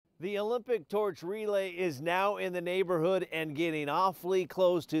The Olympic torch relay is now in the neighborhood and getting awfully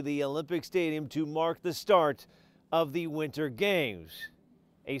close to the Olympic Stadium to mark the start of the Winter Games.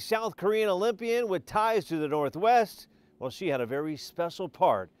 A South Korean Olympian with ties to the Northwest, well, she had a very special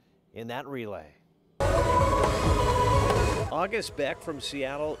part in that relay. August Beck from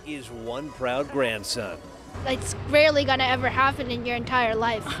Seattle is one proud grandson. It's rarely going to ever happen in your entire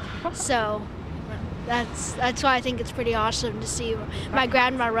life. So that's why I think it's pretty awesome to see my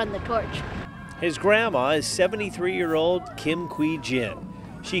grandma run the torch. His grandma is 73-year-old Kim Kwee-jin.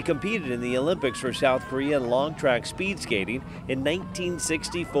 She competed in the Olympics for South Korea in long track speed skating in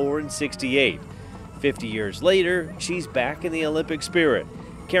 1964 and 68. 50 years later, she's back in the Olympic spirit,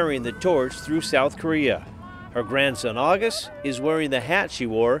 carrying the torch through South Korea. Her grandson August is wearing the hat she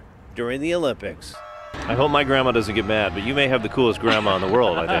wore during the Olympics. I hope my grandma doesn't get mad, but you may have the coolest grandma in the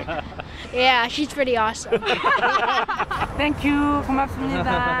world, I think. Yeah, she's pretty awesome. Thank you.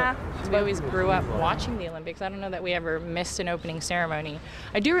 고맙습니다. We always grew up watching the Olympics. I don't know that we ever missed an opening ceremony.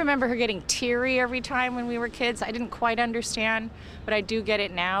 I do remember her getting teary every time when we were kids. I didn't quite understand, but I do get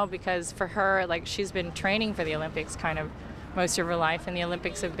it now because for her, like, she's been training for the Olympics kind of most of her life, and the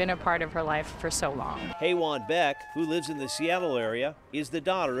Olympics have been a part of her life for so long. Haewon Beck, who lives in the Seattle area, is the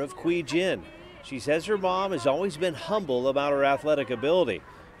daughter of Kwee-jin. She says her mom has always been humble about her athletic ability.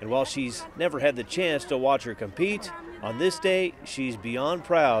 And while she's never had the chance to watch her compete, on this day, she's beyond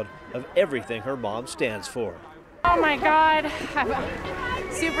proud of everything her mom stands for. Oh my God,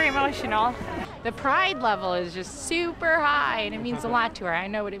 I'm super emotional. The pride level is just super high, and it means a lot to her. I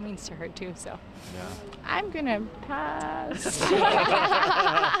know what it means to her too, so I'm gonna pass.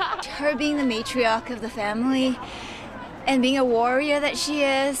 Her being the matriarch of the family and being a warrior that she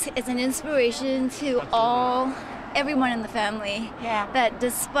is an inspiration to everyone in the family. Yeah. That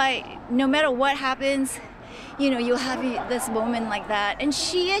despite, no matter what happens, you know, you'll have this moment like that. And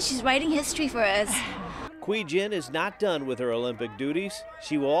she's writing history for us. Kwee-jin is not done with her Olympic duties.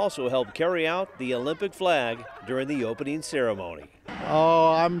 She will also help carry out the Olympic flag during the opening ceremony.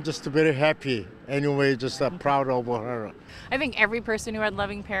 Oh, I'm just very happy. Anyway, just proud of her. I think every person who had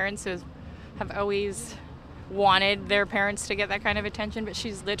loving parents have always wanted their parents to get that kind of attention, but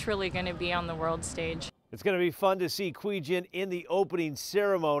she's literally going to be on the world stage. It's going to be fun to see Kwee-jin in the opening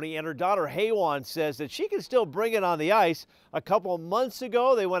ceremony, and her daughter Haewon says that she can still bring it on the ice. A couple of months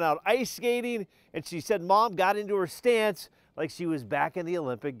ago, they went out ice skating, and she said Mom got into her stance like she was back in the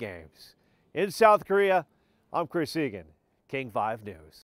Olympic Games. In South Korea, I'm Chris Egan, King 5 News.